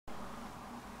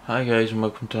Hi guys, and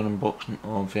welcome to an unboxing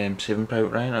of Saving Private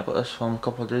Ryan. I got this film a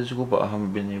couple of days ago, but I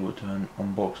haven't been able to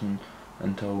unboxing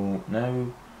until now.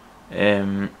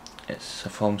 It's a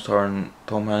film starring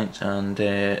Tom Hanks and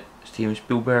Steven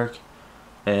Spielberg.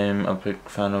 I'm a big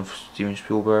fan of Steven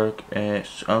Spielberg.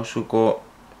 It's also got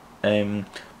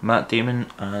Matt Damon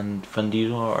and Vin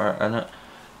Diesel are in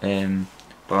it.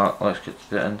 But let's get to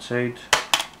the inside.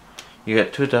 You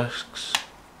get 2 discs.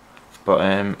 But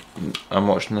I'm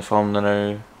watching the film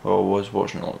now. Well, I was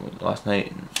watching it last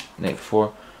night and night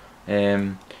before.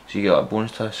 So you get a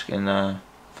bonus disc and a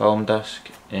film disc.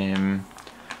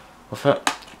 With it,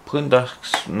 plain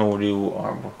discs, no real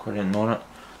artwork or anything on it.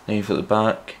 Then you've got the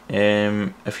back.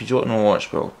 If you don't know what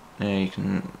it's about, you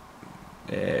can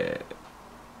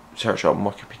search up on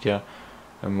Wikipedia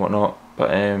and whatnot.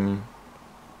 But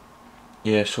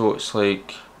yeah, so it's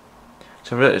like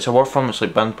it's a war film. It's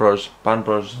like Band Bros. Band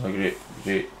Bros is a great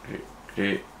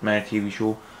mini TV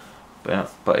show.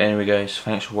 But anyway guys,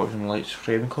 thanks for watching, like,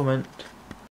 subscribe and comment.